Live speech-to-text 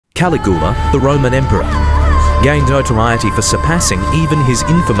Caligula, the Roman emperor, gained notoriety for surpassing even his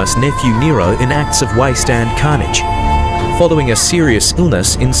infamous nephew Nero in acts of waste and carnage. Following a serious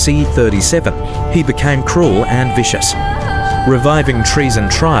illness in C37, he became cruel and vicious, reviving treason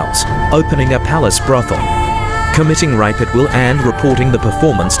trials, opening a palace brothel, committing rape at will and reporting the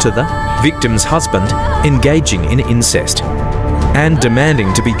performance to the victim's husband, engaging in incest, and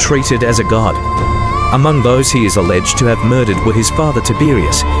demanding to be treated as a god. Among those he is alleged to have murdered were his father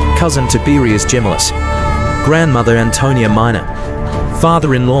Tiberius, cousin Tiberius Gemellus, grandmother Antonia Minor,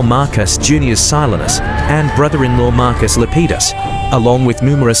 father-in-law Marcus Junius Silanus, and brother-in-law Marcus Lepidus, along with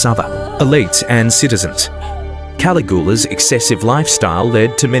numerous other elites and citizens. Caligula's excessive lifestyle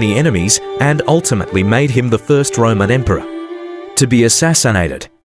led to many enemies and ultimately made him the first Roman emperor to be assassinated.